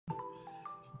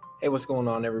Hey, what's going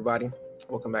on, everybody?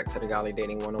 Welcome back to the Golly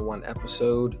Dating 101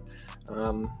 episode.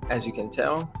 As you can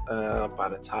tell by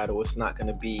the title, it's not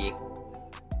going to be,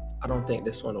 I don't think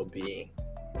this one will be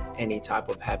any type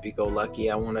of happy-go-lucky.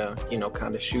 I want to,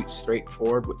 kind of shoot straight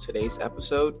forward with today's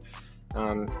episode.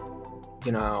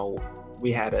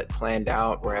 We had it planned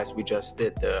out, whereas we just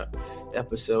did the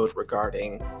episode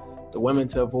regarding the women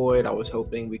to avoid. I was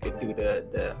hoping we could do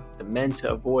the men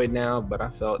to avoid now, but I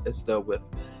felt as though with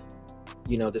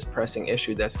this pressing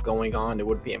issue that's going on, it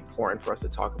would be important for us to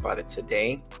talk about it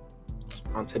today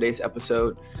on today's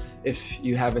episode. If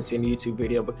you haven't seen the YouTube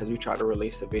video, because we try to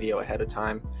release the video ahead of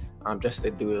time, just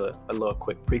to do a little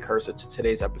quick precursor to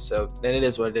today's episode, and it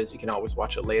is what it is. You can always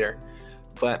watch it later,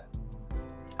 but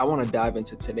I want to dive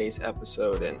into today's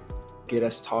episode and get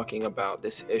us talking about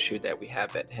this issue that we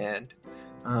have at hand.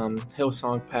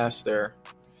 Hillsong pastor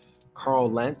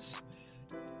Carl Lentz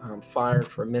fired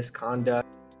for misconduct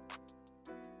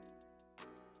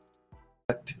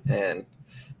and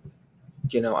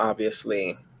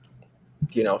obviously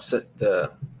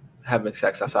the having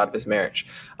sex outside of his marriage.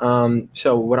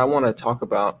 So what I want to talk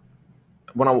about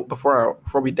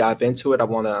before we dive into it, I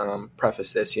want to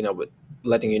preface this with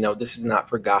letting you know this is not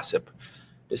for gossip.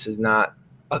 This is not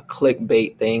a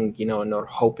clickbait thing, and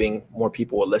hoping more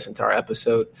people will listen to our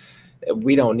episode.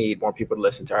 We don't need more people to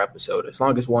listen to our episode. As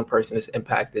long as one person is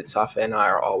impacted, Safa and I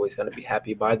are always going to be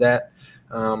happy by that.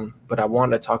 But I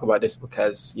want to talk about this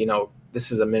because, this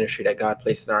is a ministry that God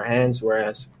placed in our hands,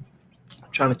 whereas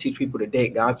trying to teach people to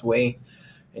date God's way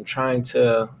and trying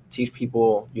to teach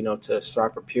people, to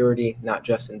strive for purity, not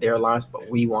just in their lives, but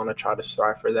we want to try to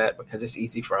strive for that because it's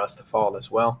easy for us to fall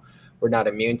as well. We're not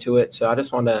immune to it. So I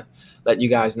just want to let you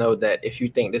guys know that if you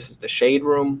think this is the shade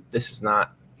room, this is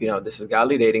not. This is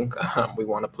godly dating. We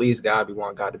want to please God. We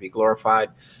want God to be glorified.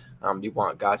 We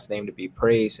want God's name to be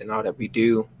praised in all that we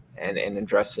do and in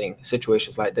addressing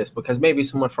situations like this, because maybe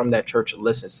someone from that church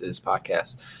listens to this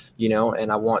podcast,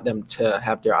 and I want them to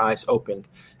have their eyes opened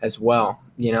as well,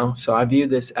 So I view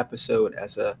this episode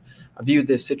I view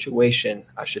this situation,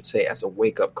 I should say, as a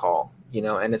wake-up call,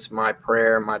 and it's my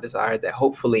prayer, my desire that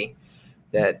hopefully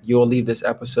that you'll leave this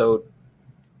episode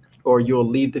or you'll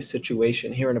leave this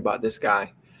situation hearing about this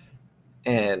guy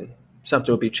and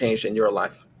something will be changed in your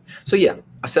life. So yeah,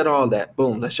 I said all that.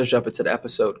 Boom. Let's just jump into the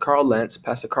episode. Carl Lentz,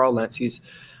 Pastor Carl Lentz, he's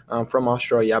from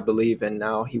Australia, I believe, and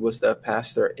now he was the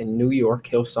pastor in New York,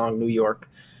 Hillsong, New York,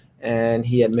 and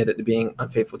he admitted to being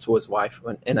unfaithful to his wife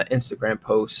in an Instagram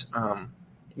post.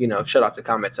 Shut off the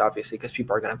comments, obviously, because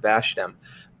people are going to bash them.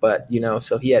 But,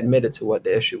 so he admitted to what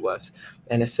the issue was.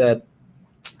 And it said,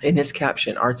 in his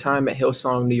caption, "Our time at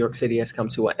Hillsong, New York City has come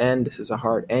to an end. This is a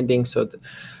hard ending. So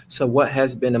what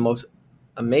has been the most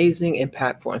amazing,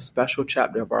 impactful, and special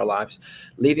chapter of our lives?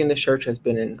 Leading the church has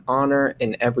been an honor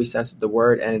in every sense of the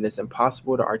word, and it is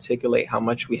impossible to articulate how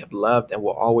much we have loved and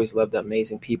will always love the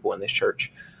amazing people in this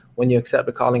church. When you accept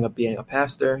the calling of being a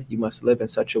pastor, you must live in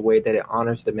such a way that it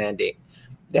honors the mandate,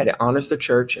 that it honors the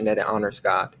church, and that it honors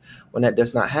God. When that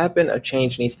does not happen, a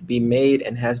change needs to be made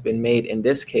and has been made in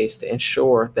this case to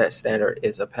ensure that standard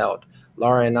is upheld.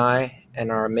 Laura and I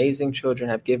and our amazing children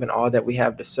have given all that we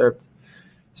have to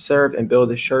serve and build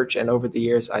the church, and over the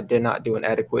years, I did not do an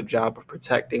adequate job of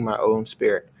protecting my own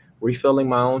spirit, refilling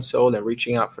my own soul, and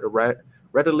reaching out for the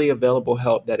readily available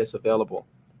help that is available.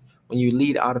 When you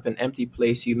lead out of an empty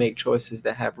place, you make choices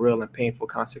that have real and painful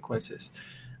consequences.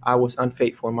 I was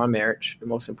unfaithful in my marriage, the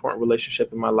most important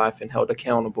relationship in my life, and held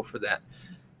accountable for that.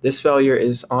 This failure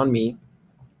is on me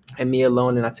and me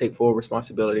alone, and I take full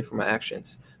responsibility for my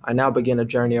actions. I now begin a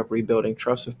journey of rebuilding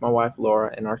trust with my wife,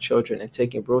 Laura, and our children, and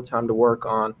taking real time to work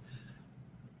on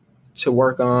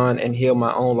and heal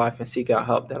my own life and seek out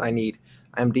help that I need.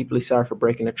 I am deeply sorry for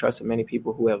breaking the trust of many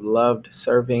people who have loved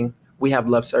serving. We have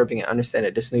loved serving and understand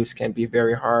that this news can be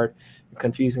very hard and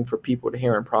confusing for people to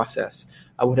hear and process.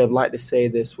 I would have liked to say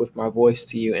this with my voice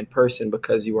to you in person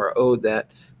because you are owed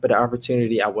that, but the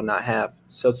opportunity I will not have.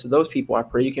 So to those people, I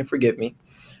pray you can forgive me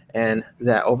and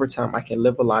that over time I can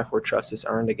live a life where trust is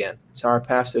earned again. To our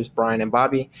pastors, Brian and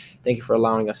Bobby, thank you for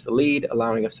allowing us to lead,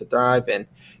 allowing us to thrive, and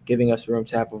giving us room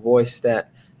to have a voice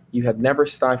that you have never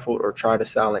stifled or tried to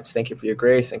silence. Thank you for your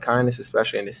grace and kindness,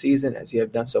 especially in this season, as you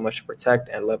have done so much to protect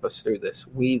and love us through this.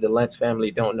 We, the Lentz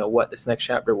family, don't know what this next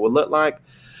chapter will look like,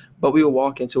 but we will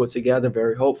walk into it together,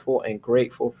 very hopeful and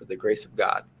grateful for the grace of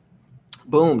God."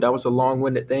 Boom. That was a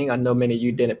long-winded thing. I know many of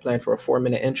you didn't plan for a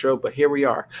 4-minute intro, but here we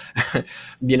are.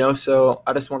 So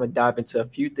I just want to dive into a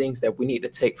few things that we need to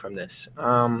take from this.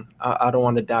 I don't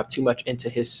want to dive too much into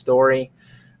his story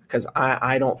because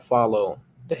I don't follow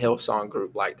the Hillsong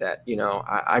group like that.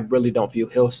 I really don't view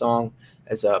Hillsong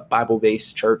as a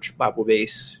Bible-based church,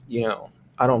 Bible-based,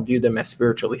 I don't view them as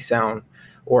spiritually sound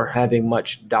or having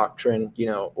much doctrine,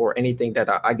 or anything that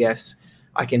I guess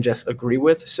I can just agree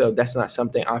with. So that's not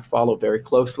something I follow very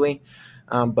closely.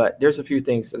 But there's a few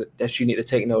things that you need to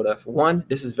take note of. One,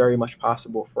 this is very much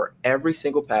possible for every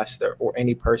single pastor or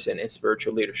any person in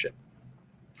spiritual leadership.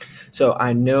 So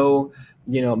I know,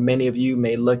 many of you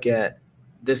may look at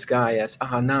this guy as,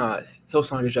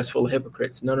 Hillsong is just full of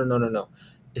hypocrites. No.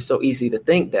 It's so easy to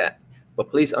think that. But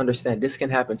please understand, this can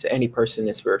happen to any person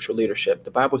in spiritual leadership.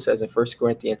 The Bible says in 1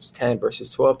 Corinthians 10, verses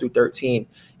 12 through 13,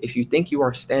 if you think you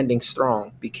are standing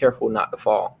strong, be careful not to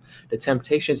fall. The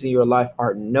temptations in your life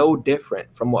are no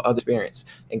different from what others experience.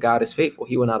 And God is faithful.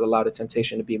 He will not allow the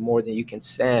temptation to be more than you can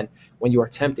stand. When you are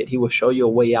tempted, he will show you a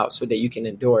way out so that you can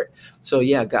endure it. So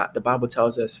yeah, God, the Bible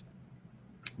tells us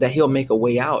that he'll make a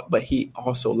way out, but he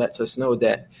also lets us know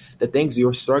that the things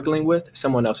you're struggling with,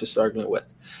 someone else is struggling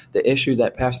with. The issue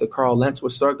that Pastor Carl Lentz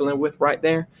was struggling with right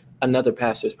there, another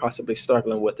pastor is possibly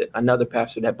struggling with it. Another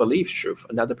pastor that believes truth,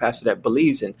 another pastor that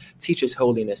believes and teaches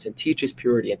holiness and teaches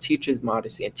purity and teaches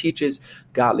modesty and teaches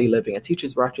godly living and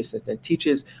teaches righteousness and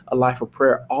teaches a life of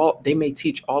prayer. They may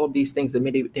teach all of these things.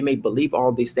 They may believe all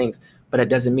of these things, but it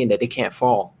doesn't mean that they can't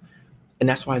fall. And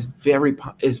that's why it's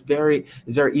very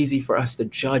easy for us to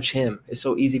judge him. It's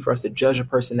so easy for us to judge a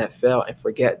person that fell and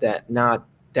forget that,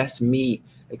 that's me,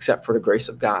 except for the grace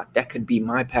of God. That could be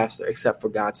my pastor, except for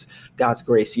God's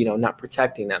grace, not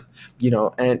protecting them,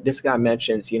 and this guy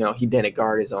mentions, he didn't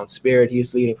guard his own spirit. He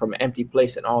is leading from an empty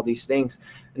place and all these things.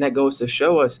 And that goes to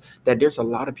show us that there's a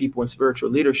lot of people in spiritual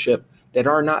leadership that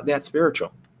are not that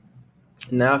spiritual.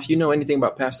 Now, if you know anything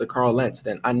about Pastor Carl Lentz,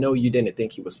 then I know you didn't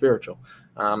think he was spiritual.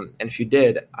 And if you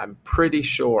did, I'm pretty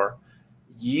sure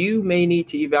you may need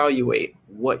to evaluate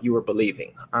what you were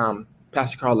believing.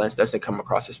 Pastor Carl Lentz doesn't come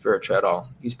across as spiritual at all.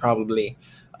 He's probably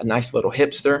a nice little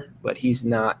hipster, but he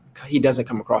doesn't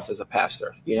come across as a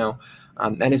pastor,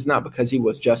 and it's not because he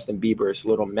was Justin Bieber's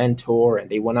little mentor and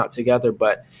they went out together.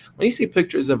 But when you see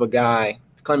pictures of a guy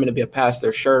claiming to be a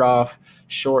pastor, shirt off,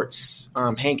 shorts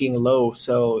hanging low,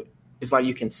 so it's like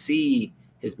you can see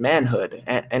his manhood.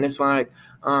 And it's like,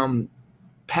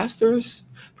 pastors,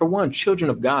 for one,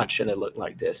 children of God shouldn't look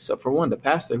like this. So for one, the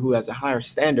pastor who has a higher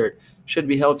standard should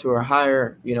be held to a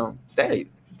higher, standard,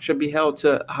 should be held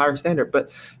to a higher standard.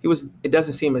 But it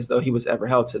doesn't seem as though he was ever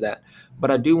held to that. But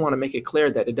I do want to make it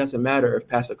clear that it doesn't matter if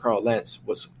Pastor Carl Lentz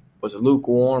was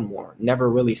lukewarm or never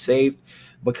really saved,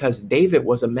 because David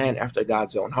was a man after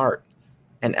God's own heart.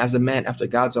 And as a man after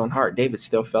God's own heart, David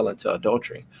still fell into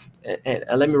adultery. And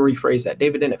let me rephrase that.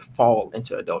 David didn't fall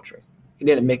into adultery. He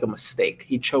didn't make a mistake.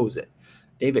 He chose it.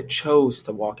 David chose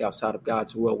to walk outside of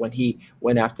God's will when he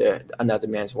went after another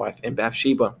man's wife in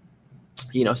Bathsheba.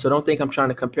 So don't think I'm trying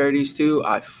to compare these two.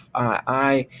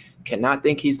 I cannot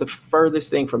think he's the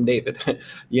furthest thing from David,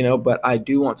 but I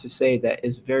do want to say that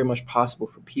it's very much possible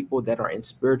for people that are in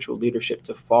spiritual leadership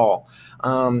to fall.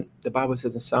 The Bible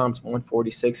says in Psalms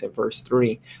 146 and verse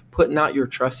 3, put not your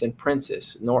trust in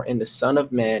princes, nor in the Son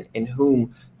of Man, in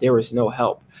whom there is no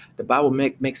help. The Bible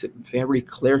makes it very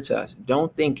clear to us.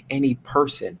 Don't think any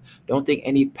person, don't think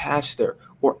any pastor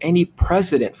or any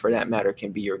president for that matter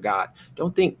can be your God.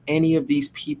 Don't think any of these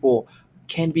people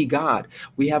can be God.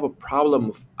 We have a problem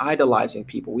of idolizing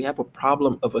people. We have a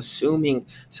problem of assuming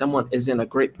someone is in a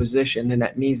great position and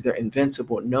that means they're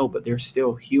invincible. No, but they're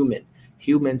still human.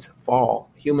 Humans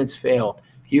fall, humans fail,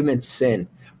 humans sin.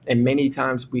 And many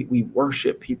times we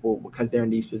worship people because they're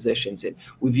in these positions, and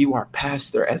we view our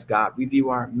pastor as God. We view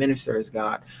our minister as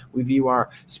God. We view our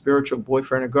spiritual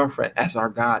boyfriend or girlfriend as our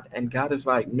God. And God is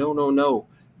like, no.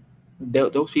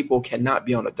 Those people cannot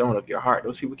be on the throne of your heart.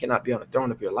 Those people cannot be on the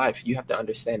throne of your life. You have to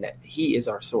understand that he is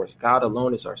our source. God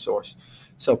alone is our source.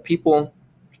 So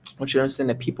I want you to understand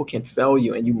that people can fail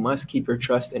you, and you must keep your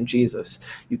trust in Jesus.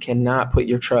 You cannot put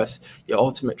your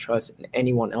ultimate trust in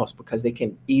anyone else, because they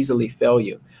can easily fail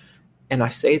you. And I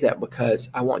say that because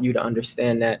I want you to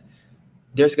understand that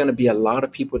there's going to be a lot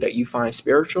of people that you find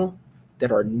spiritual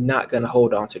that are not going to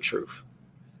hold on to truth.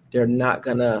 They're not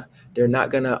gonna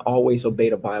always obey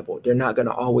the Bible. They're not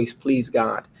gonna always please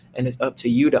God. And it's up to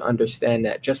you to understand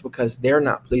that just because they're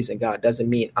not pleasing God doesn't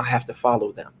mean I have to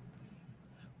follow them.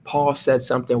 Paul said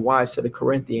something wise to the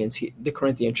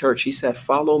Corinthian church. He said,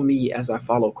 follow me as I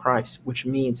follow Christ, which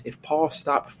means if Paul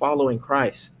stopped following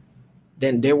Christ,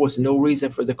 then there was no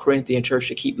reason for the Corinthian church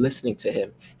to keep listening to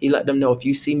him. He let them know, if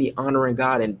you see me honoring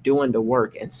God and doing the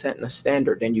work and setting a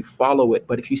standard, then you follow it.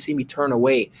 But if you see me turn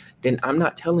away, then I'm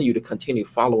not telling you to continue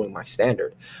following my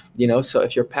standard. So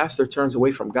if your pastor turns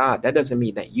away from God, that doesn't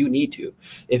mean that you need to.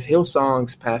 If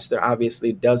Hillsong's pastor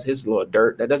obviously does his little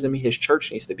dirt, that doesn't mean his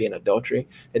church needs to be in adultery.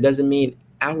 It doesn't mean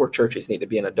our churches need to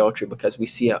be in adultery because we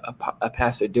see a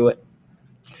pastor do it.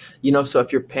 So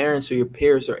if your parents or your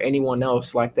peers or anyone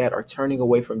else like that are turning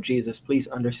away from Jesus, please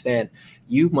understand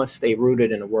you must stay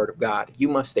rooted in the word of God. You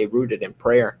must stay rooted in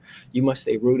prayer. You must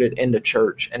stay rooted in the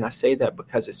church. And I say that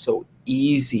because it's so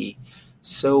easy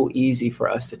for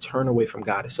us to turn away from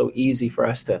God. It's so easy for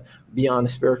us to be on a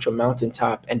spiritual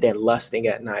mountaintop and then lusting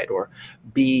at night, or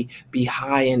be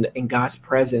high in God's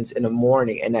presence in the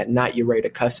morning, and at night you're ready to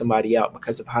cuss somebody out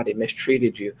because of how they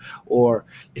mistreated you. Or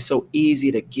it's so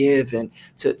easy to give and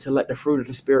to let the fruit of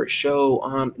the Spirit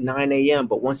show 9 a.m.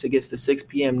 But once it gets to 6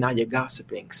 p.m., now you're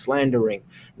gossiping, slandering.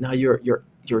 Now you're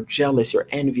jealous, you're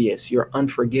envious, you're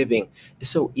unforgiving. It's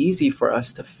so easy for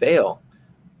us to fail.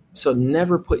 So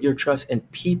never put your trust in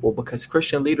people, because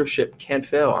Christian leadership can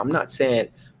fail. I'm not saying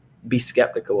be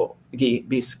skeptical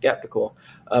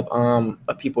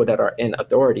of people that are in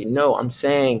authority. No, I'm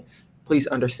saying please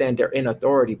understand they're in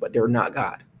authority, but they're not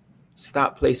God.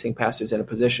 Stop placing pastors in a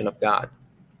position of God.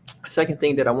 The second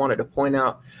thing that I wanted to point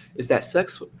out is that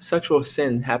sexual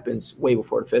sin happens way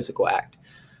before the physical act.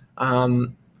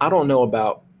 I don't know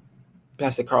about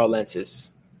Pastor Carl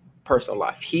Lentz's personal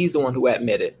life. He's the one who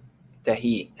admitted that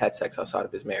he had sex outside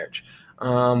of his marriage.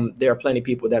 There are plenty of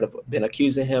people that have been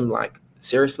accusing him, like,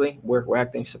 seriously, we're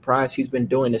acting surprised. He's been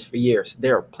doing this for years.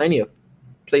 There are plenty of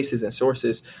places and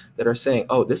sources that are saying,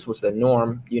 oh, this was the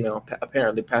norm.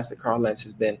 Apparently Pastor Carl Lentz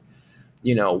has been,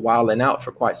 wilding out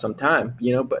for quite some time,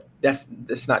 but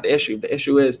that's not the issue. The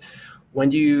issue is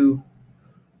when you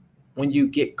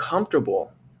get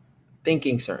comfortable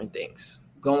thinking certain things,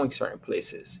 going certain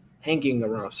places, hanging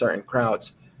around certain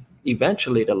crowds,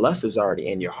 eventually the lust is already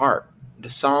in your heart. The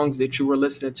songs that you were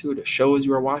listening to, the shows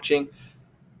you were watching,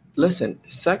 listen,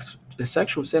 the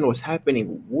sexual sin was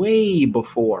happening way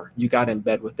before you got in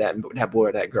bed with that boy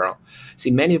or that girl. See,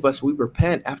 many of us, we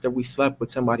repent after we slept with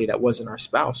somebody that wasn't our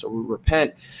spouse, or we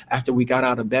repent after we got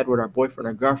out of bed with our boyfriend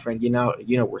or girlfriend.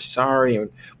 We're sorry and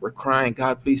we're crying,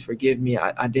 God, please forgive me.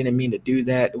 I didn't mean to do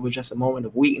that. It was just a moment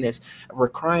of weakness. And we're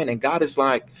crying, and God is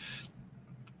like,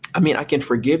 I can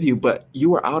forgive you, but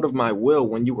you were out of my will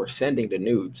when you were sending the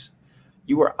nudes.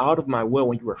 You were out of my will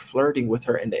when you were flirting with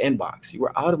her in the inbox. You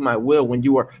were out of my will when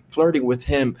you were flirting with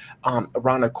him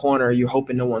around the corner. You're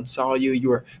hoping no one saw you. You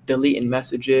were deleting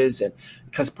messages. And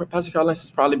because Pastor Carl Lentz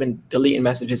has probably been deleting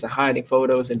messages and hiding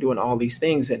photos and doing all these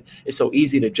things. And it's so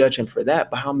easy to judge him for that.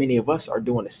 But how many of us are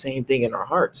doing the same thing in our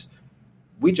hearts?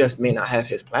 We just may not have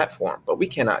his platform, but we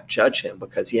cannot judge him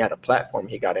because he had a platform.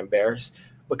 He got embarrassed,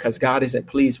 because God isn't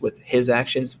pleased with his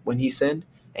actions when he sinned,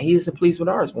 and he isn't pleased with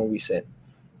ours when we sin.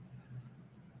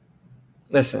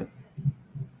 Listen,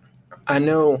 I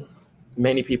know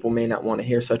many people may not want to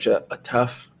hear such a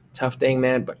tough thing,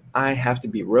 man, but I have to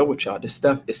be real with y'all. This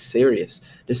stuff is serious.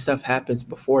 This stuff happens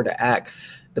before the act.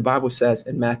 The Bible says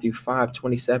in Matthew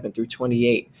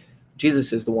 5:27-28,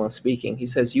 Jesus is the one speaking. He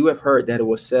says, you have heard that it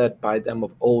was said by them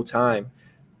of old time,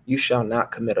 you shall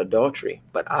not commit adultery.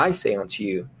 But I say unto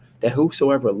you, that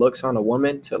whosoever looks on a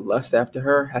woman to lust after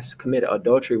her has committed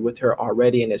adultery with her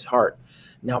already in his heart.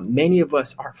 Now, many of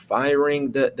us are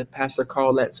firing the Pastor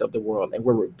Carl Lentz of the world, and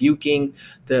we're rebuking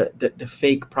the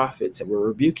fake prophets, and we're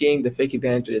rebuking the fake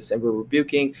evangelists, and we're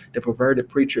rebuking the perverted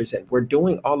preachers, and we're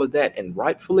doing all of that, and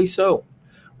rightfully so.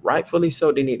 Rightfully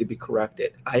so, they need to be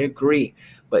corrected. I agree.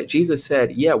 But Jesus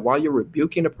said, yeah, while you're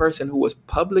rebuking a person who was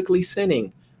publicly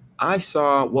sinning, I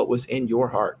saw what was in your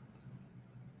heart.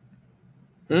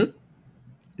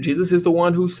 Jesus is the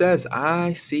one who says,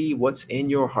 I see what's in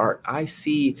your heart. I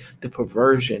see the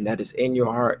perversion that is in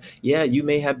your heart. Yeah, you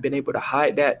may have been able to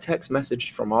hide that text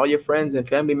message from all your friends and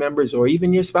family members or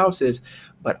even your spouses,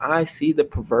 but I see the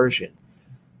perversion.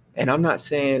 And I'm not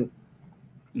saying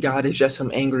God is just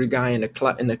some angry guy in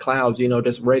the clouds,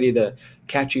 just ready to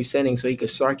catch you sinning so he could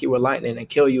strike you with lightning and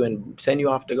kill you and send you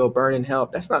off to go burn in hell.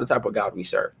 That's not the type of God we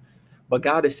serve. But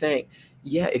God is saying,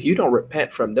 yeah, if you don't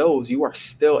repent from those, you are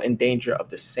still in danger of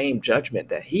the same judgment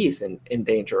that he is in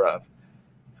danger of.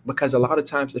 Because a lot of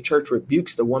times the church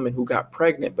rebukes the woman who got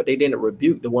pregnant, but they didn't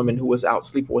rebuke the woman who was out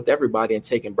sleeping with everybody and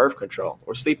taking birth control,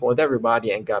 or sleeping with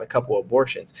everybody and got a couple of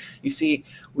abortions. You see,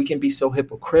 we can be so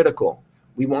hypocritical.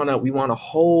 We want to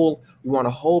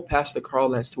hold Pastor Carl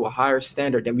Lentz to a higher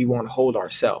standard than we want to hold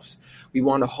ourselves. We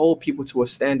want to hold people to a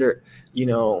standard,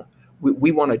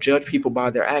 we want to judge people by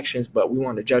their actions, but we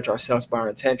want to judge ourselves by our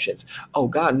intentions. Oh,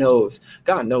 God knows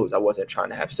I wasn't trying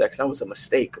to have sex. That was a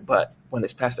mistake. But when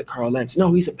it's Pastor Carl Lentz,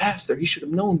 no, he's a pastor. He should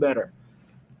have known better.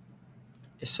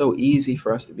 It's so easy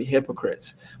for us to be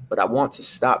hypocrites, but I want to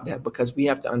stop that, because we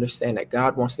have to understand that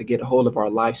God wants to get a hold of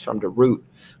our lives from the root,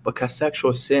 because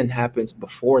sexual sin happens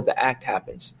before the act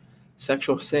happens.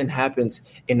 Sexual sin happens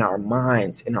in our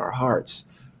minds, in our hearts.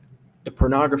 The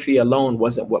pornography alone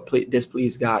wasn't what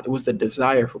displeased God. It was the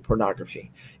desire for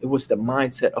pornography. It was the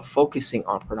mindset of focusing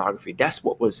on pornography. That's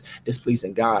what was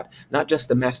displeasing God, not just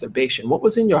the masturbation. What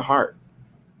was in your heart?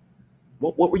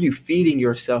 What were you feeding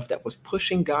yourself that was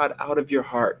pushing God out of your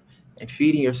heart and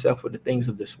feeding yourself with the things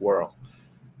of this world?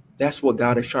 That's what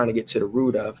God is trying to get to the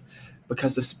root of,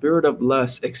 because the spirit of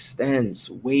lust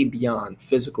extends way beyond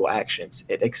physical actions.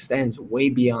 It extends way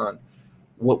beyond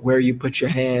where you put your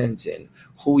hands and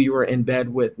who you are in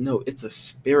bed with. No, it's a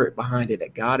spirit behind it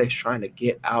that God is trying to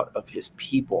get out of his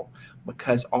people,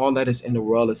 because all that is in the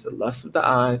world is the lust of the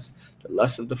eyes, the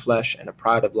lust of the flesh, and the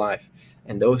pride of life.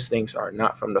 And those things are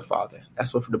not from the Father.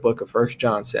 That's what the book of 1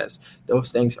 John says.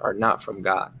 Those things are not from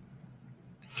God.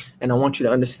 And I want you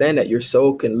to understand that your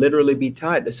soul can literally be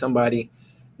tied to somebody,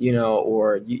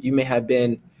 or you may have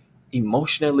been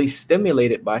emotionally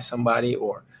stimulated by somebody,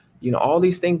 or all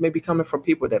these things may be coming from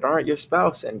people that aren't your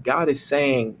spouse. And God is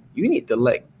saying you need to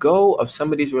let go of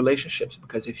some of these relationships,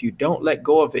 because if you don't let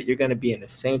go of it, you're going to be in the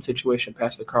same situation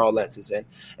Pastor Carl Lentz is in.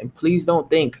 And please don't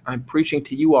think I'm preaching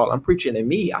to you all. I'm preaching to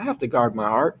me. I have to guard my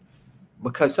heart,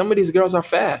 because some of these girls are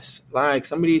fast. Like,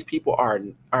 some of these people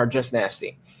are just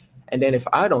nasty. And then if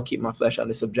I don't keep my flesh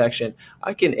under subjection,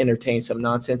 I can entertain some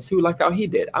nonsense too, like how he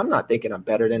did. I'm not thinking I'm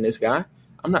better than this guy.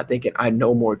 I'm not thinking I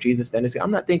know more Jesus than this guy.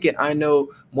 I'm not thinking I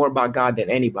know more about God than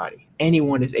anybody.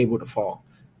 Anyone is able to fall.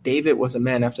 David was a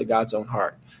man after God's own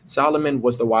heart. Solomon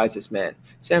was the wisest man.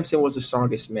 Samson was the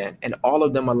strongest man. And all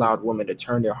of them allowed women to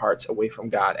turn their hearts away from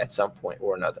God at some point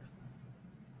or another.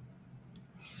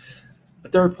 The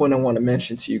third point I want to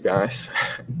mention to you guys,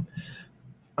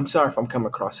 I'm sorry if I'm coming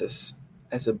across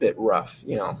as a bit rough.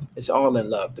 It's all in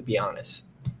love, to be honest.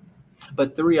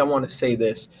 But 3, I want to say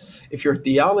this. If your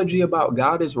theology about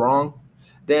God is wrong,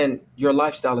 then your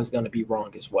lifestyle is going to be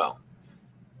wrong as well.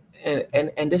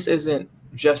 And this isn't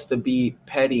just to be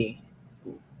petty.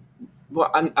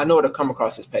 Well, I know it'll come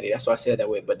across as petty. That's why I said it that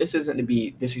way. But this isn't to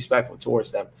be disrespectful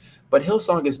towards them. But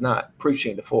Hillsong is not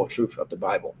preaching the full truth of the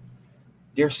Bible.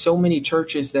 There are so many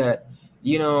churches that,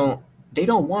 they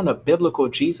don't want a biblical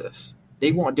Jesus.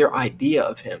 They want their idea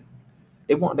of him.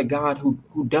 They want the God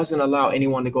who doesn't allow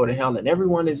anyone to go to hell and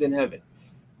everyone is in heaven.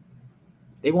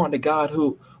 They want the God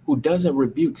who doesn't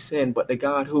rebuke sin, but the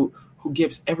God who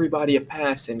gives everybody a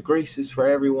pass and grace is for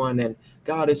everyone, and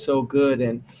God is so good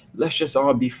and let's just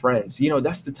all be friends.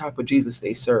 That's the type of Jesus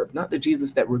they serve. Not the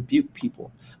Jesus that rebuke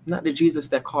people, not the Jesus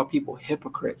that call people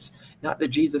hypocrites, not the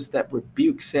Jesus that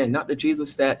rebukes sin, not the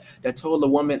Jesus that told the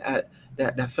woman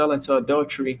that fell into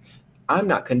adultery, I'm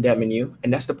not condemning you.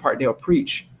 And that's the part they'll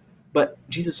preach. But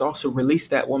Jesus also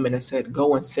released that woman and said,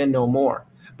 go and sin no more.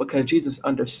 Because Jesus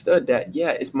understood that,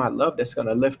 it's my love that's going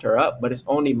to lift her up, but it's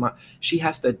only she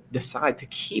has to decide to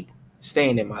keep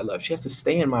staying in my love. She has to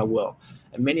stay in my will.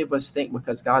 And many of us think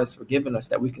because God has forgiven us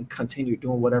that we can continue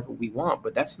doing whatever we want,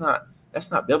 but that's not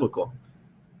biblical.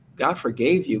 God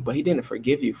forgave you, but he didn't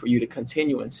forgive you for you to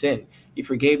continue in sin. He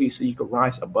forgave you so you could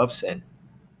rise above sin.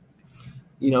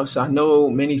 So I know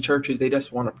many churches, they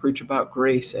just want to preach about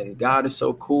grace and God is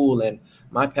so cool. And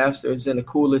my pastor is in the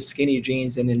coolest skinny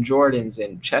jeans and in Jordans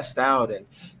and chest out. And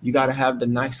you got to have the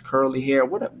nice curly hair,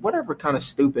 whatever kind of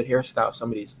stupid hairstyle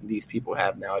some of these people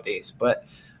have nowadays. But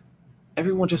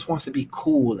everyone just wants to be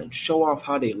cool and show off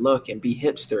how they look and be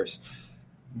hipsters.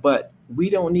 But we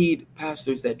don't need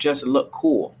pastors that just look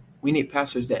cool. We need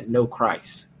pastors that know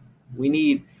Christ. We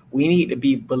need to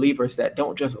be believers that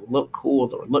don't just look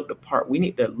cool or look the part. We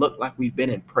need to look like we've been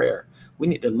in prayer. We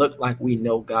need to look like we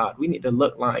know God. We need to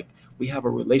look like we have a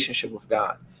relationship with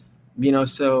God.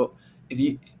 So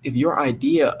if your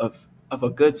idea of a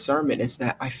good sermon is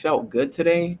that I felt good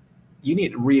today, you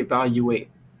need to reevaluate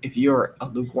if you're a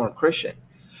lukewarm Christian,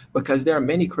 because there are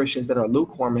many Christians that are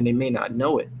lukewarm and they may not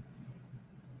know it.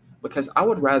 Because I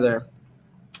would rather,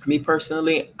 me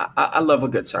personally, I love a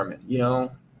good sermon,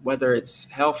 whether it's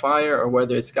hellfire or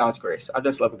whether it's God's grace. I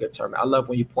just love a good sermon. I love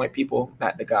when you point people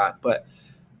back to God. But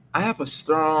I have a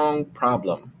strong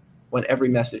problem when every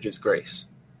message is grace.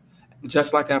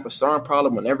 Just like I have a strong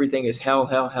problem when everything is hell,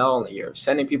 and you're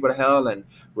sending people to hell. And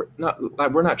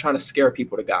we're not trying to scare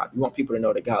people to God. We want people to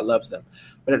know that God loves them.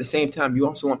 But at the same time, you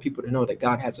also want people to know that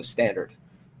God has a standard.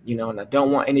 And I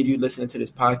don't want any of you listening to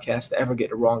this podcast to ever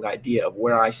get the wrong idea of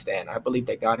where I stand. I believe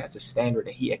that God has a standard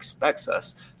and he expects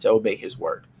us to obey his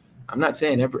word. I'm not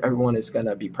saying everyone is going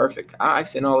to be perfect. I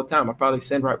sin all the time. I probably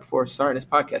sin right before starting this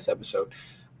podcast episode.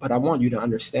 But I want you to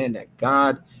understand that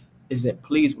God isn't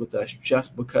pleased with us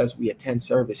just because we attend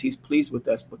service. He's pleased with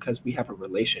us because we have a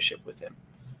relationship with him.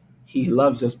 He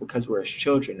loves us because we're his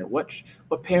children. And what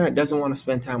parent doesn't want to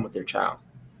spend time with their child?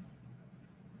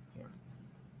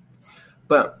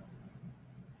 But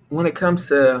when it comes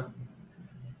to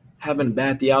having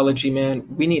bad theology, man,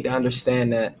 we need to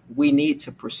understand that we need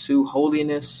to pursue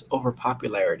holiness over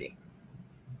popularity.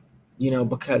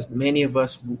 Because many of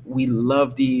us, we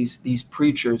love these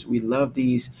preachers. We love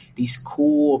these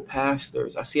cool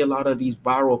pastors. I see a lot of these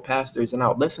viral pastors, and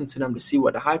I'll listen to them to see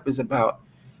what the hype is about.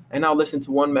 And I'll listen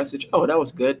to one message. Oh, that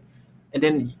was good. And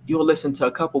then you'll listen to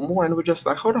a couple more, and we're just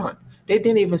like, hold on. They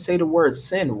didn't even say the word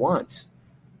sin once.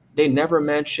 They never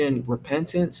mentioned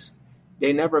repentance.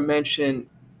 They never mentioned,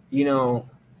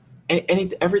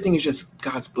 everything is just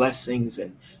God's blessings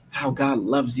and how God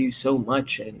loves you so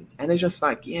much. And it's just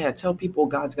like, yeah, tell people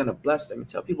God's going to bless them and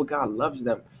tell people God loves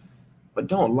them. But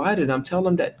don't lie to them. Tell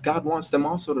them that God wants them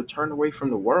also to turn away from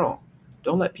the world.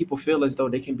 Don't let people feel as though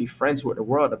they can be friends with the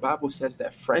world. The Bible says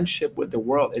that friendship with the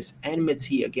world is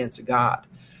enmity against God.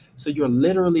 So you're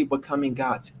literally becoming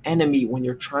God's enemy when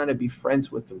you're trying to be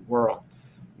friends with the world.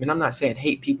 I mean, I'm not saying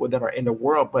hate people that are in the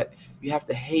world, but we have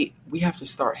to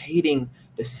start hating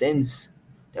the sins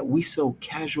that we so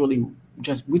casually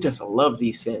we just love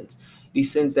these sins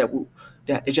that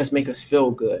it just make us feel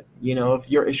good.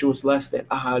 If your issue is lust, then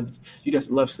you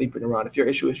just love sleeping around. If your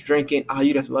issue is drinking,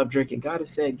 you just love drinking. God is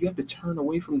saying you have to turn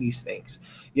away from these things.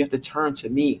 You have to turn to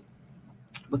me,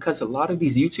 because a lot of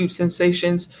these YouTube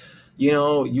sensations,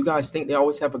 you guys think they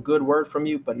always have a good word from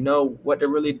you, but no, what they're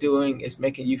really doing is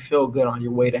making you feel good on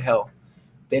your way to hell.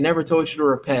 They never told you to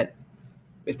repent.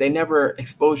 If they never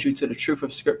expose you to the truth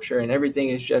of scripture and everything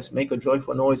is just make a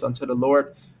joyful noise unto the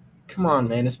Lord, come on,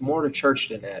 man, it's more to church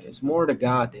than that. It's more to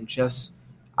God than just,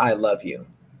 I love you.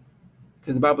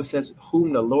 Because the Bible says,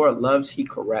 whom the Lord loves, he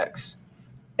corrects.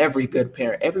 Every good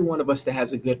parent, every one of us that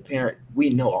has a good parent, we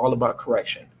know all about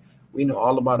correction. We know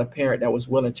all about a parent that was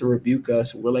willing to rebuke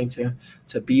us, willing to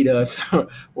beat us,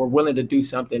 or willing to do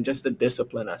something just to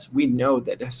discipline us. We know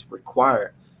that that's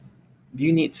required.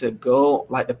 You need to go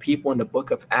like the people in the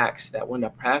book of Acts, that when a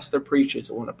pastor preaches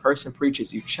or when a person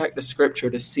preaches, you check the scripture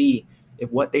to see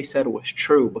if what they said was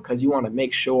true, because you want to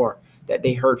make sure that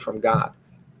they heard from God.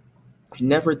 You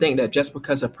never think that just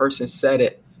because a person said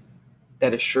it,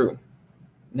 that it's true.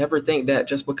 Never think that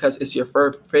just because it's your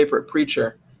favorite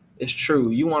preacher, it's true.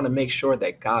 You want to make sure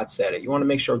that God said it. You want to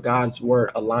make sure God's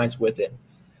word aligns with it.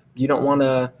 You don't want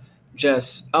to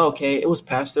just, okay, it was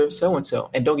Pastor so-and-so.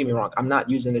 And don't get me wrong, I'm not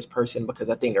using this person because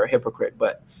I think they're a hypocrite,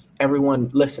 but everyone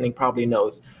listening probably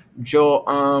knows Joel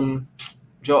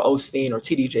Osteen or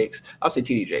TD Jakes. I'll say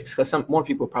TD Jakes because some more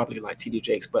people probably like TD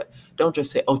Jakes, but don't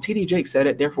just say, oh, TD Jakes said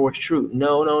it, therefore it's true.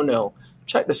 No.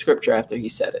 Check the scripture after he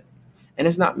said it. And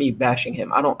it's not me bashing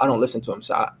him. I don't listen to him,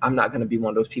 so I'm not going to be one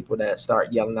of those people that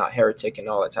start yelling out heretic and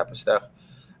all that type of stuff.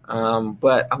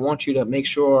 But I want you to make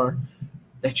sure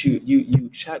that you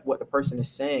check what the person is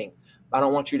saying. I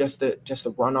don't want you just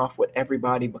to run off with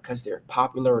everybody because they're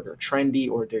popular or they're trendy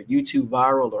or they're YouTube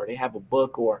viral or they have a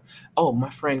book or, oh, my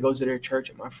friend goes to their church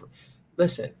and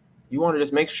listen. You want to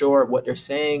just make sure what they're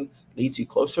saying leads you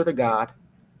closer to God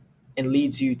and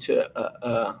leads you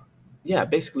to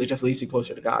basically just leads you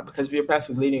closer to God. Because if your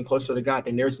pastor is leading you closer to God,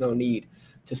 then there's no need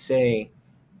to say,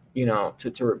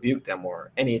 to rebuke them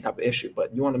or any type of issue.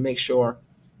 But you want to make sure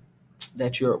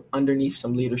that you're underneath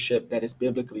some leadership that is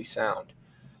biblically sound.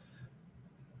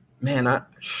 Man,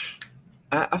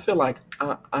 I feel like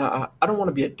I don't want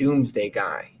to be a doomsday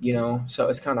guy, so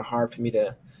it's kind of hard for me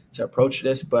to approach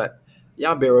this, but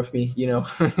y'all bear with me,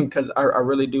 because I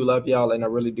really do love y'all and I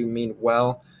really do mean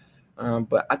well.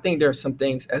 But I think there are some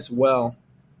things as well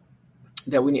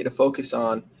that we need to focus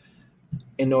on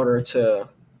in order to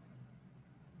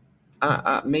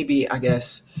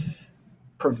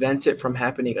prevent it from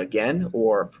happening again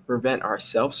or prevent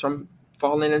ourselves from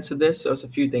falling into this. So there's a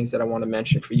few things that I want to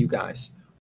mention for you guys.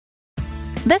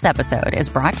 This episode is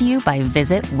brought to you by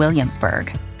Visit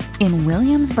Williamsburg. In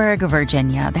Williamsburg,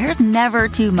 Virginia, there's never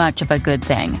too much of a good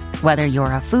thing. Whether you're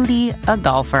a foodie, a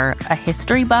golfer, a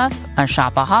history buff, a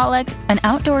shopaholic, an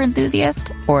outdoor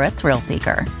enthusiast, or a thrill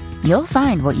seeker, you'll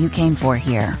find what you came for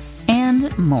here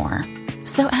and more.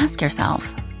 So ask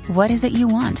yourself, what is it you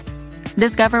want?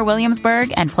 Discover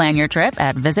Williamsburg and plan your trip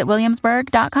at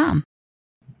visitwilliamsburg.com.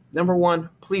 Number one,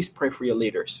 please pray for your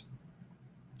leaders.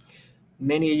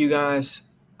 Many of you guys,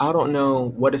 I don't know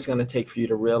what it's going to take for you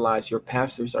to realize your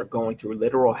pastors are going through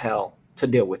literal hell to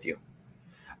deal with you.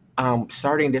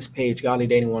 Starting this page, Godly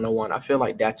Dating 101, I feel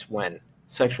like that's when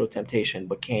sexual temptation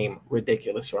became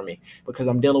ridiculous for me, because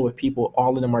I'm dealing with people,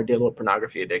 all of them are dealing with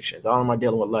pornography addictions, all of them are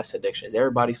dealing with lust addictions,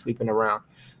 everybody's sleeping around.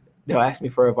 They'll ask me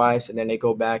for advice and then they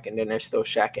go back and then they're still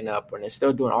shacking up and they're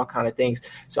still doing all kind of things.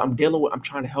 So I'm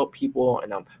trying to help people,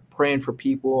 and I'm praying for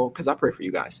people, because I pray for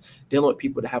you guys, dealing with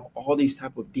people that have all these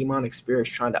type of demonic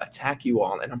spirits trying to attack you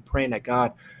all. And I'm praying that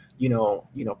God,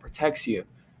 protects you.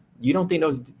 You don't think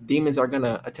those demons are going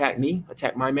to attack me,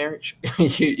 attack my marriage?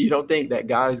 You don't think that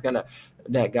God,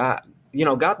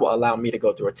 God will allow me to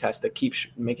go through a test to keep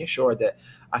making sure that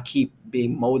I keep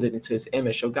being molded into his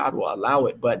image. So God will allow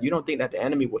it. But you don't think that the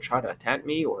enemy will try to attack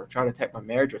me or try to attack my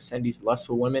marriage or send these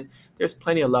lustful women? There's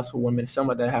plenty of lustful women, some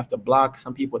that I have to block,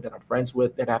 some people that I'm friends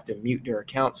with that have to mute their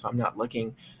account so I'm not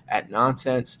looking at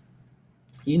nonsense.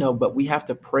 But we have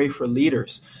to pray for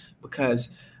leaders, because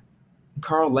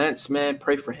Carl Lentz, man,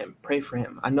 pray for him. Pray for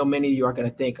him. I know many of you are going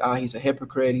to think, he's a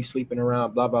hypocrite, he's sleeping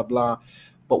around, blah, blah, blah.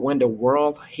 But when the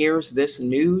world hears this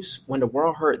news, when the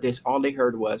world heard this, all they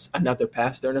heard was another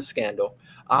pastor in a scandal,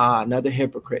 another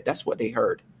hypocrite. That's what they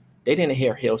heard. They didn't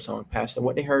hear Hillsong pastor.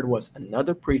 What they heard was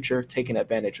another preacher taking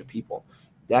advantage of people.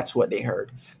 That's what they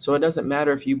heard. So it doesn't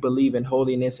matter if you believe in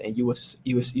holiness and you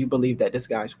believe that this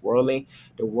guy's worldly.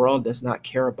 The world does not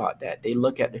care about that. They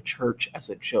look at the church as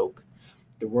a joke.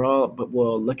 The world but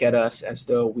will look at us as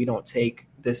though we don't take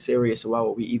this serious. Why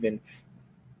would we even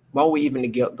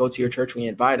go to your church when you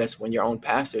invite us, when your own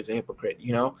pastor is a hypocrite?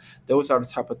 Those are the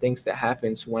type of things that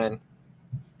happens when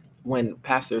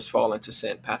pastors fall into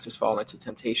sin, pastors fall into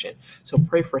temptation. So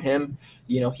pray for him.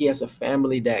 He has a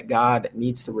family that God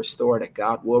needs to restore, that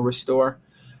God will restore.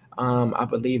 I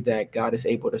believe that God is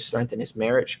able to strengthen his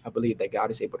marriage. I believe that God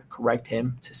is able to correct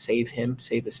him, to save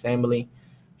his family.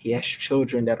 He has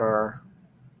children that are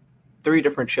 3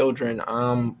 different children.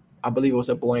 I believe it was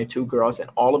a boy and 2 girls, and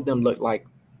all of them look like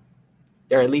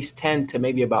they're at least 10 to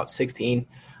maybe about 16.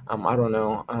 I don't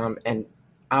know. And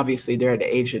obviously they're at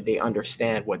the age that they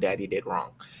understand what daddy did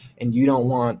wrong. And you don't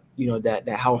want, that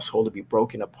household to be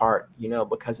broken apart,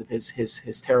 because of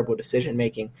his terrible decision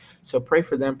making. So pray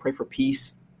for them, pray for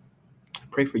peace,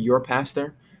 pray for your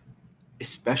pastor,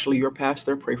 especially your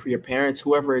pastor. Pray for your parents,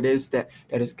 whoever it is that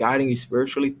is guiding you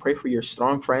spiritually. Pray for your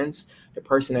strong friends, the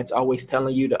person that's always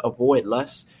telling you to avoid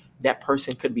lust. That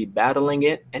person could be battling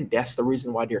it, and that's the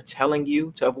reason why they're telling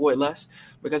you to avoid lust.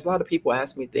 Because a lot of people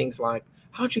ask me things like,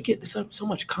 how'd you get so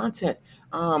much content?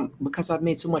 Because I've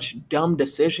made so much dumb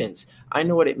decisions. I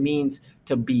know what it means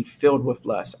to be filled with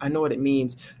lust. I know what it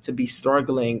means to be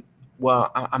struggling.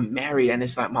 Well, I'm married, and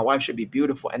it's like my wife should be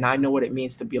beautiful. And I know what it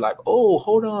means to be like, oh,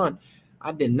 hold on,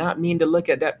 I did not mean to look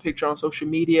at that picture on social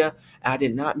media. I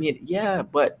did not mean,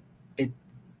 but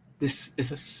this is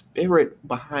a spirit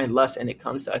behind lust, and it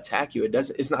comes to attack you.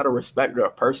 It's not a respecter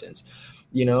of persons.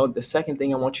 The second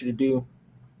thing I want you to do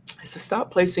is to stop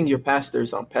placing your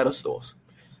pastors on pedestals.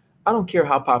 I don't care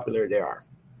how popular they are.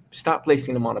 Stop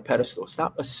placing them on a pedestal.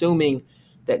 Stop assuming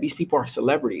that these people are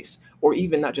celebrities, or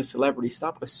even not just celebrities.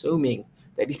 Stop assuming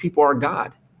that these people are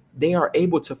God. They are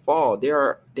able to fall. They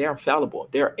are fallible.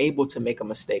 They are able to make a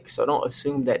mistake. So don't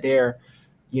assume that they're,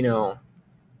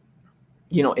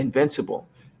 invincible.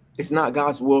 It's not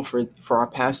God's will for our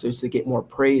pastors to get more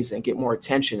praise and get more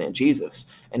attention in Jesus.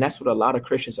 And that's what a lot of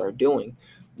Christians are doing.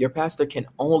 Your pastor can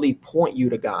only point you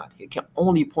to God. He can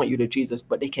only point you to Jesus,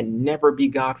 but they can never be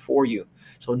God for you.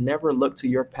 So never look to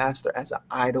your pastor as an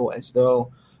idol, as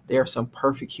though they are some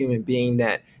perfect human being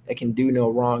that can do no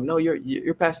wrong. No,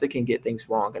 your pastor can get things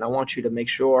wrong. And I want you to make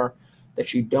sure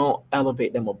that you don't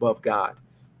elevate them above God.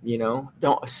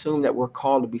 Don't assume that we're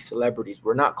called to be celebrities.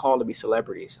 We're not called to be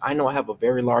celebrities. I know I have a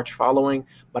very large following,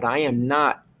 but I am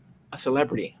not a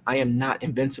celebrity. I am not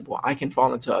invincible. I can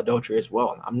fall into adultery as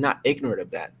well. I'm not ignorant of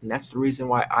that. And that's the reason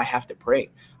why I have to pray.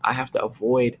 I have to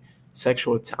avoid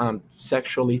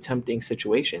sexually tempting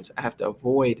situations. I have to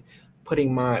avoid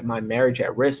putting my marriage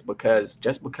at risk, because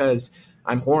just because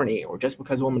I'm horny or just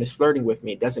because a woman is flirting with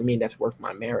me doesn't mean that's worth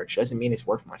my marriage. Doesn't mean it's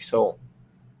worth my soul.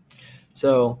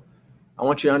 So I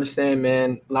want you to understand,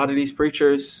 man, a lot of these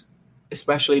preachers,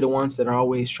 especially the ones that are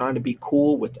always trying to be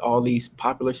cool with all these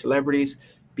popular celebrities,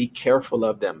 be careful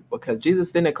of them, because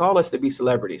Jesus didn't call us to be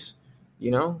celebrities.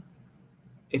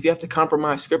 If you have to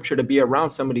compromise scripture to be around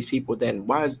some of these people, then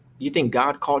you think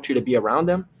God called you to be around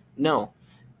them? No.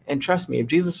 And trust me, if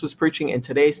Jesus was preaching in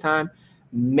today's time,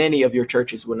 many of your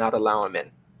churches would not allow him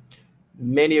in.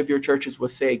 Many of your churches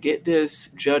would say, get this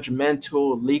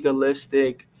judgmental,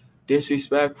 legalistic,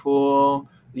 disrespectful,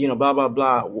 blah, blah,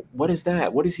 blah. What is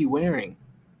that? What is he wearing?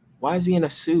 Why is he in a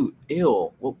suit?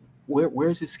 Ew.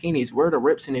 Where's his skinnies? Where are the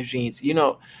rips in his jeans?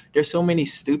 There's so many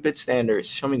stupid standards,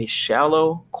 so many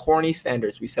shallow, corny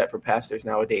standards we set for pastors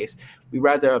nowadays. We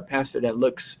rather a pastor that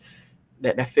looks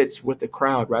that fits with the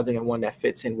crowd rather than one that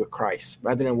fits in with Christ,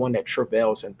 rather than one that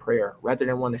travails in prayer, rather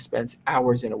than one that spends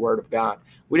hours in the Word of God.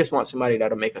 We just want somebody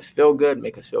that'll make us feel good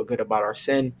about our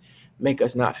sin, make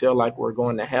us not feel like we're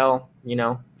going to hell.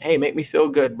 Hey, make me feel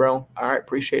good, bro. All right,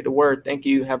 appreciate the word. Thank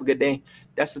you. Have a good day.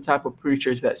 That's the type of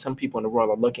preachers that some people in the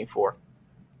world are looking for.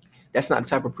 That's not the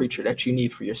type of preacher that you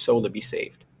need for your soul to be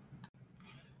saved.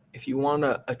 If you want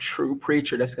a true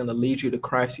preacher that's going to lead you to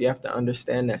Christ, you have to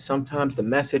understand that sometimes the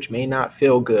message may not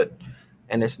feel good.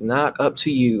 And it's not up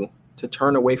to you to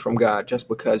turn away from God just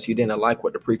because you didn't like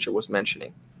what the preacher was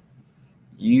mentioning.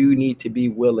 You need to be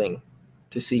willing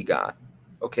to see God,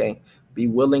 okay? Be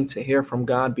willing to hear from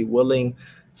God. Be willing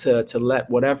to let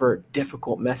whatever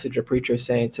difficult message a preacher is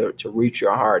saying to reach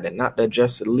your heart, and not to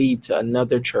just lead to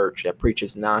another church that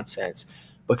preaches nonsense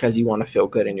because you want to feel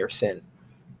good in your sin.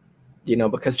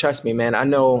 Because trust me, man, I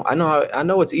know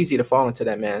it's easy to fall into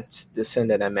the sin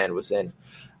that man was in.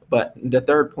 But the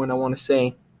third point I want to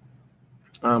say,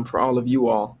 for all of you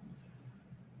all,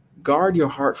 guard your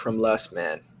heart from lust,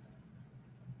 man.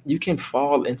 You can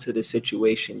fall into the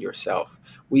situation yourself.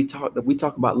 We talk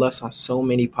about lust on so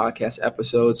many podcast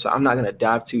episodes, so I'm not going to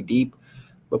dive too deep,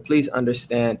 but please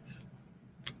understand,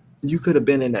 you could have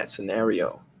been in that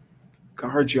scenario.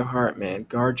 Guard your heart, man.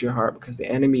 Guard your heart, because the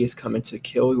enemy is coming to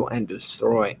kill you and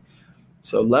destroy.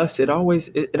 So lust, it always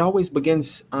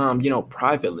begins,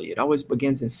 privately. It always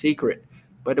begins in secret,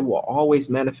 but it will always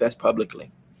manifest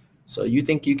publicly. So you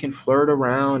think you can flirt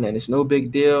around and it's no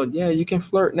big deal. Yeah, you can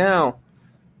flirt now,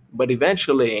 but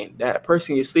eventually that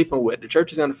person you're sleeping with, the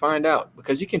church is going to find out,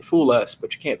 because you can fool us,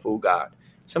 but you can't fool God.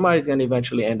 Somebody's going to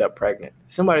eventually end up pregnant.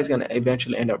 Somebody's going to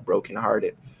eventually end up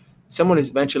brokenhearted. Someone is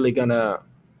eventually going to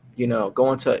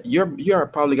go into, you're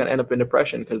probably going to end up in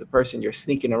depression because the person you're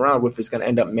sneaking around with is going to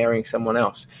end up marrying someone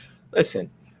else. Listen,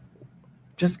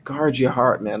 just guard your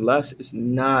heart, man. Lust is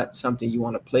not something you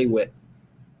want to play with,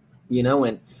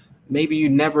 and maybe you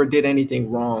never did anything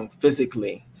wrong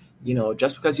physically.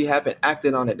 Just because you haven't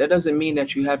acted on it, that doesn't mean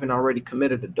that you haven't already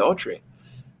committed adultery,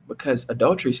 because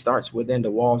adultery starts within the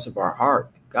walls of our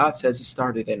heart. God says it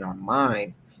started in our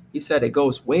mind. He said it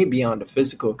goes way beyond the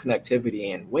physical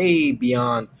connectivity and way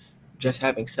beyond just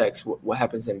having sex, what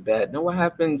happens in bed. No, what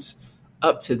happens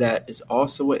up to that is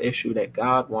also an issue that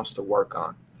God wants to work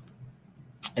on.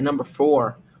 And number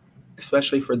 4,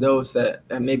 especially for those that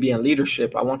may be in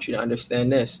leadership, I want you to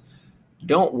understand this.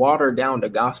 Don't water down the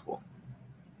gospel.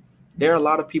 There are a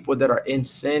lot of people that are in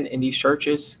sin in these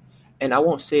churches, and I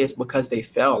won't say it's because they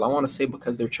fell. I want to say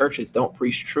because their churches don't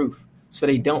preach truth. So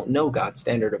they don't know God's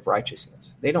standard of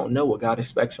righteousness. They don't know what God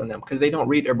expects from them because they don't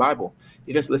read their Bible.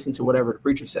 They just listen to whatever the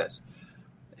preacher says.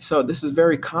 So this is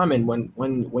very common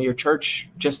when your church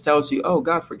just tells you, oh,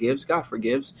 God forgives.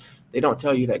 They don't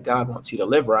tell you that God wants you to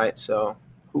live right. So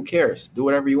who cares? Do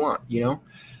whatever you want,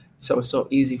 So it's so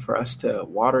easy for us to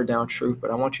water down truth. But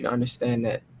I want you to understand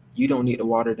that you don't need to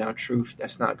water down truth.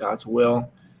 That's not God's will.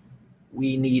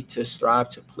 We need to strive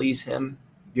to please him.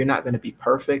 You're not going to be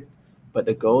perfect, but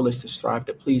the goal is to strive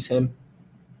to please him.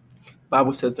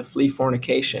 Bible says to flee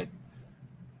fornication.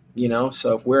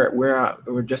 So if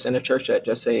we're just in a church that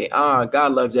just say,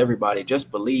 God loves everybody,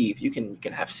 just believe. You can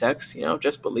have sex,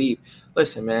 just believe.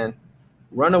 Listen, man,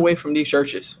 run away from these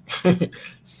churches.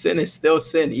 Sin is still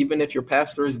sin, even if your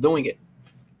pastor is doing it.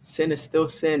 Sin is still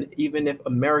sin, even if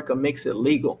America makes it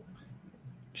legal.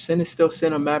 Sin is still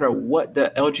sin, no matter what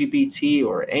the LGBT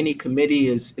or any committee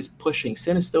is pushing.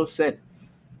 Sin is still sin.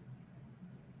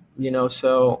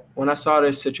 So when I saw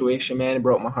this situation, man, it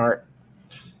broke my heart.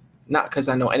 Not because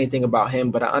I know anything about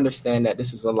him, but I understand that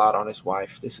this is a lot on his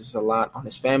wife. This is a lot on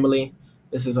his family.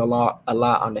 This is a lot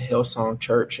on the Hillsong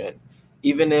church. And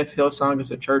even if Hillsong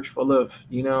is a church full of,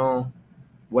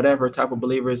 whatever type of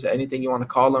believers, anything you want to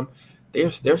call them,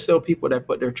 there's still people that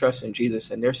put their trust in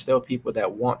Jesus, and there's still people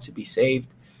that want to be saved.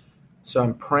 So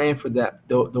I'm praying for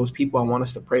those people. I want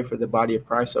us to pray for the body of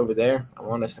Christ over there. I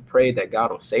want us to pray that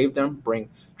God will save them, bring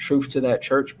truth to that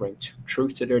church, bring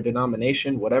truth to their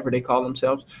denomination, whatever they call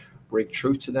themselves, bring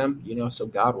truth to them, so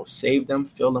God will save them,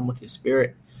 fill them with his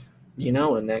spirit,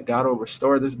 and that God will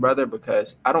restore this brother,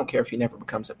 because I don't care if he never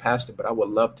becomes a pastor, but I would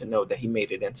love to know that he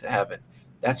made it into heaven.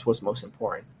 That's what's most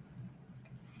important.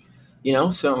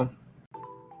 So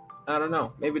I don't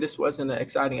know. Maybe this wasn't an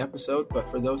exciting episode, but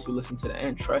for those who listen to the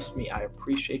end, trust me, I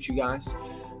appreciate you guys.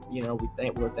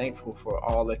 we're thankful for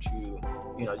all that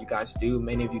you guys do.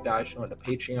 Many of you guys joined the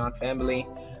Patreon family.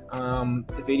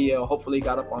 The video hopefully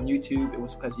got up on YouTube. It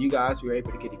was because of you guys we were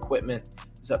able to get equipment.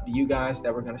 It's up to you guys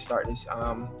that we're going to start this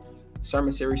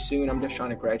sermon series soon. I'm just trying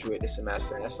to graduate this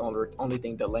semester, and that's the only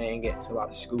thing delaying it. It's a lot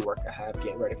of schoolwork I have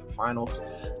getting ready for finals.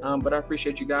 But I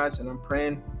appreciate you guys, and I'm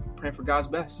praying for God's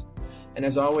best. And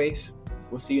as always,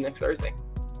 we'll see you next Thursday.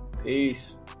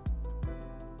 Peace.